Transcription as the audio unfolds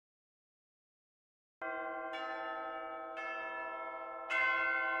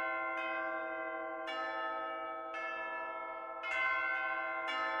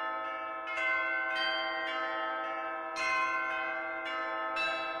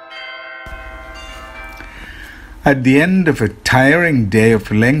At the end of a tiring day of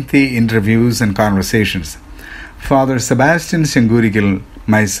lengthy interviews and conversations, Fr.Sebastian, Sankoorickal,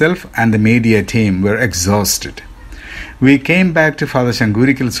 myself and the media team were exhausted. We came back to Father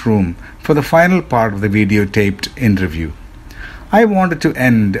Sankoorickal's room for the final part of the videotaped interview. I wanted to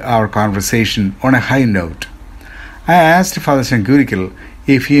end our conversation on a high note. I asked Father Sankoorickal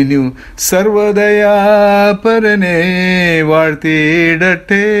if he knew Sarwa Dayaparane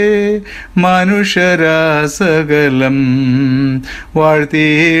Vartidate Manushara Sagalam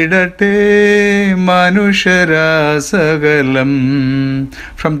Vartidate Manushara Sagalam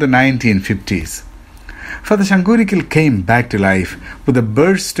from the 1950s. Father Sankoorickal came back to life with a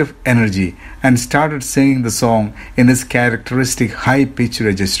burst of energy and started singing the song in his characteristic high-pitched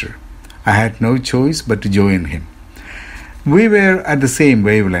register. I had no choice but to join him. We were at the same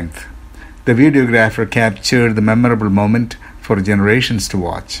wavelength. The videographer captured the memorable moment for generations to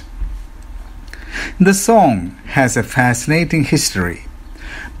watch. The song has a fascinating history.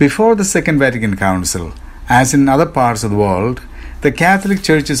 Before the Second Vatican Council, as in other parts of the world, the Catholic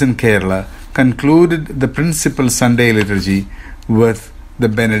churches in Kerala concluded the principal Sunday liturgy with the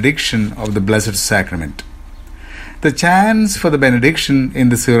Benediction of the Blessed Sacrament. The chants for the Benediction in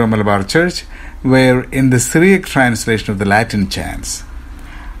the Syro-Malabar Church were in the Syriac translation of the Latin chants.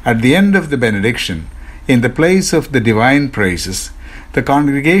 At the end of the Benediction, in the place of the divine praises, the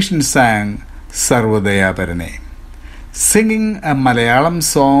congregation sang Sarwa Dayaparane. Singing a Malayalam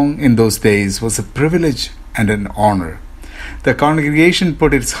song in those days was a privilege and an honor. The congregation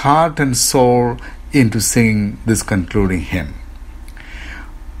put its heart and soul into singing this concluding hymn.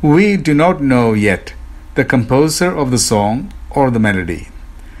 We do not know yet the composer of the song or the melody.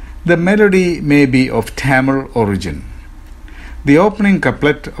 The melody may be of Tamil origin. The opening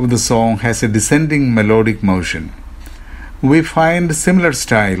couplet of the song has a descending melodic motion. We find similar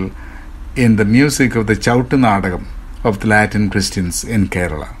style in the music of the Chautu Nadagam of the Latin Christians in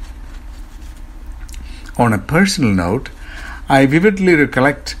Kerala. On a personal note, I vividly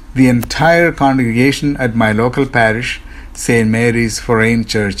recollect the entire congregation at my local parish, St. Mary's Foreign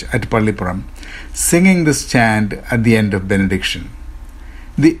Church at Pallipuram, singing this chant at the end of Benediction.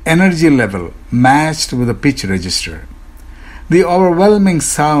 The energy level matched with the pitch register. The overwhelming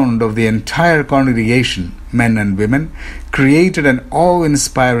sound of the entire congregation, men and women, created an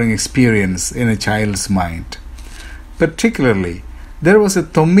awe-inspiring experience in a child's mind. Particularly, there was a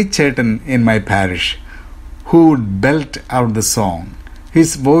Thommichettan in my parish who would belt out the song.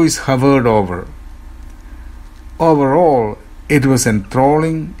 His voice hovered over. Overall, it was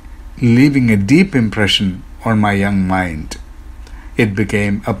enthralling, leaving a deep impression on my young mind. It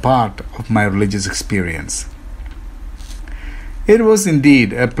became a part of my religious experience. It was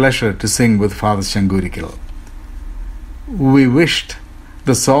indeed a pleasure to sing with Father Sankoorickal. We wished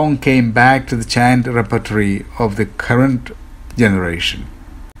the song came back to the chant repertory of the current generation.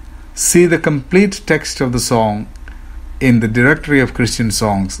 See the complete text of the song in the Directory of Christian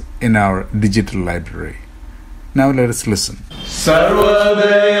Songs in our digital library. Now let us listen. Sarwa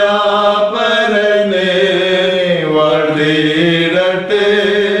Dayaparane Vardidate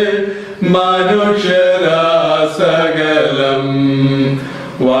Manushara Sagalam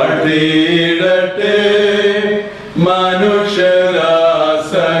Vardidate Manushara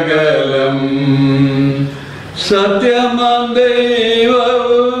Sagalam Satyamam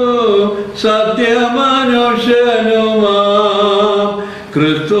Devavu Satyamanushanuma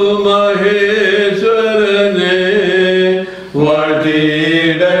Kritu Maheshwarane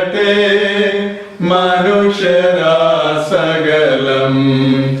Vardidate Manushara Sagalam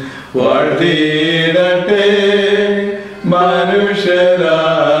Vardidate Manushara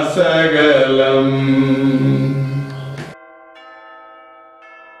Sagalam